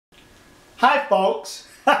Hi folks!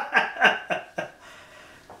 A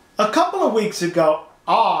couple of weeks ago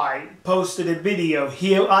I posted a video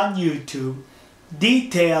here on YouTube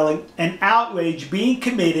detailing an outrage being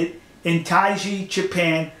committed in Taiji,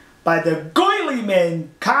 Japan by the girly men,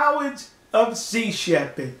 cowards of Sea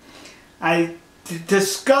Shepherd. I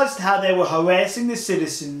discussed how they were harassing the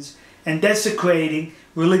citizens and desecrating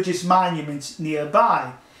religious monuments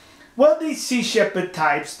nearby. Well, these Sea Shepherd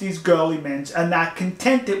types, these girly men, are not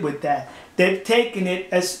contented with that. They've taken it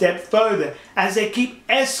a step further as they keep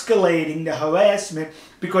escalating the harassment,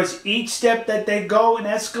 because each step that they go and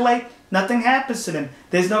escalate, nothing happens to them.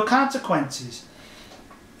 There's no consequences.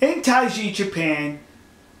 In Taiji, Japan,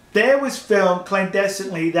 there was filmed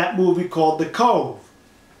clandestinely that movie called The Cove,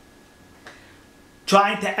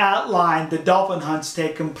 trying to outline the dolphin hunts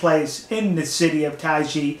taking place in the city of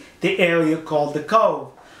Taiji, the area called The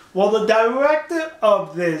Cove. Well, the director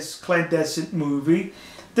of this clandestine movie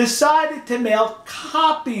decided to mail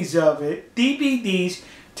copies of it, DVDs,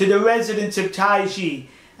 to the residents of Taiji.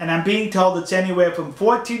 And I'm being told it's anywhere from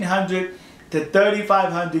 1,400 to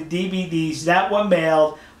 3,500 DVDs that were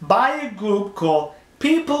mailed by a group called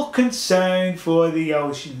People Concerned for the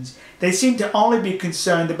Oceans. They seem to only be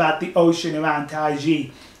concerned about the ocean around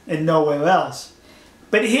Taiji and nowhere else.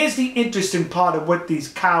 But here's the interesting part of what these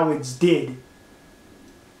cowards did.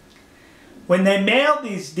 When they mailed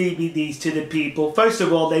these DVDs to the people, first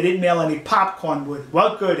of all, they didn't mail any popcorn with it.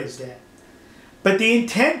 What good is that? But the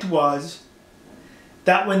intent was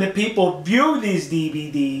that when the people view these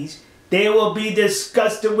DVDs, they will be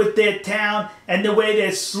disgusted with their town and the way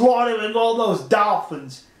they're slaughtering all those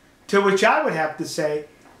dolphins. To which I would have to say,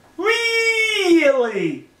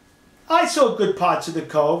 really? I saw good parts of The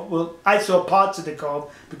Cove. Well, I saw parts of The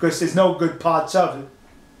Cove because there's no good parts of it.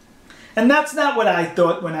 And that's not what I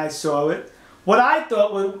thought when I saw it. What I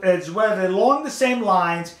thought was rather along the same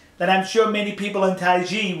lines that I'm sure many people in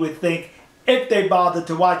Taiji would think if they bothered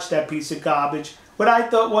to watch that piece of garbage. What I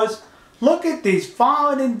thought was, look at these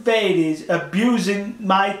foreign invaders abusing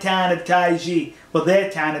my town of Taiji, well,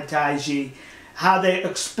 their town of Taiji, how they're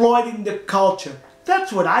exploiting the culture.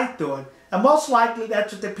 That's what I thought. And most likely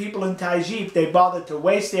that's what the people in Taiji, if they bothered to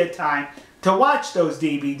waste their time to watch those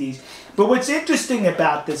DVDs. But what's interesting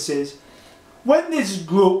about this is, when this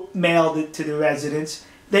group mailed it to the residents,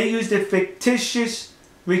 they used a fictitious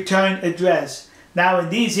return address. Now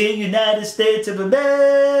in these here United States of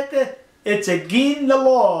America, it's against the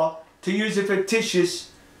law to use a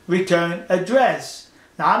fictitious return address.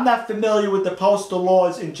 Now I'm not familiar with the postal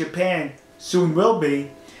laws in Japan, soon will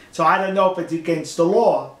be, so I don't know if it's against the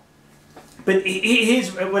law. But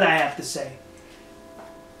here's what I have to say.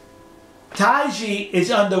 Taiji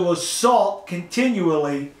is under assault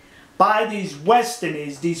continually by these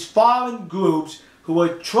Westerners, these foreign groups who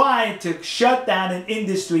are trying to shut down an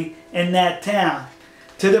industry in that town.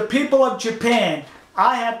 To the people of Japan,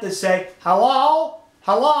 I have to say, hello,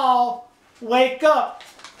 hello, wake up.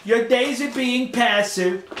 Your days of being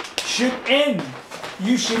passive should end.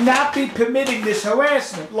 You should not be permitting this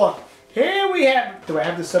harassment. Look, here we have, do I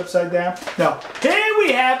have this upside down? No. Here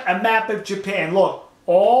we have a map of Japan. Look,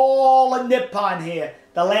 all of Nippon here,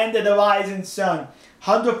 the land of the rising sun.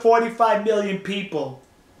 145 million people.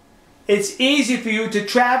 It's easy for you to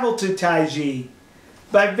travel to Taiji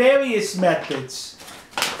by various methods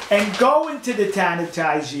and go into the town of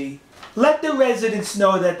Taiji. Let the residents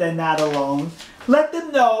know that they're not alone. Let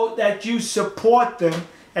them know that you support them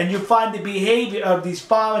and you find the behavior of these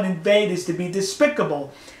foreign invaders to be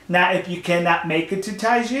despicable. Now, if you cannot make it to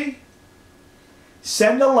Taiji,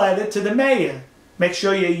 send a letter to the mayor. Make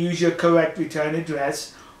sure you use your correct return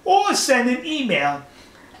address, or send an email.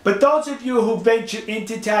 But those of you who venture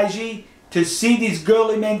into Taiji to see these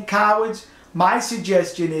girly men cowards, my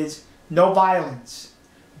suggestion is no violence.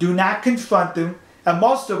 Do not confront them, and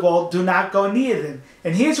most of all, do not go near them.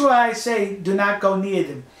 And here's why I say do not go near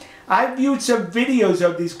them. I viewed some videos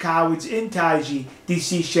of these cowards in Taiji, these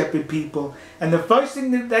Sea Shepherd people, and the first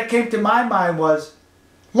thing that came to my mind was,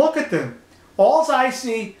 look at them. All I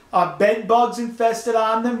see are bed bugs infested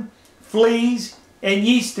on them, fleas, and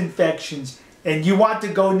yeast infections. And you want to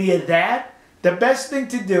go near that? The best thing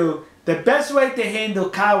to do, the best way to handle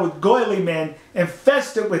coward girly men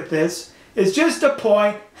infested with this is just to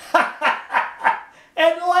point and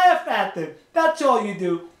laugh at them. That's all you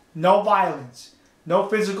do. No violence. No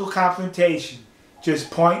physical confrontation.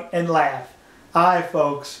 Just point and laugh. Alright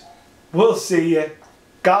folks, we'll see you.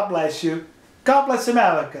 God bless you. God bless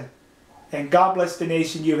America. And God bless the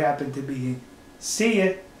nation you happen to be in. See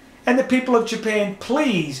ya. And the people of Japan,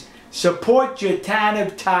 please support your town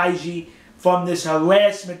of Taiji from this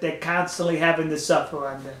harassment they're constantly having to suffer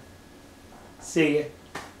under. See ya.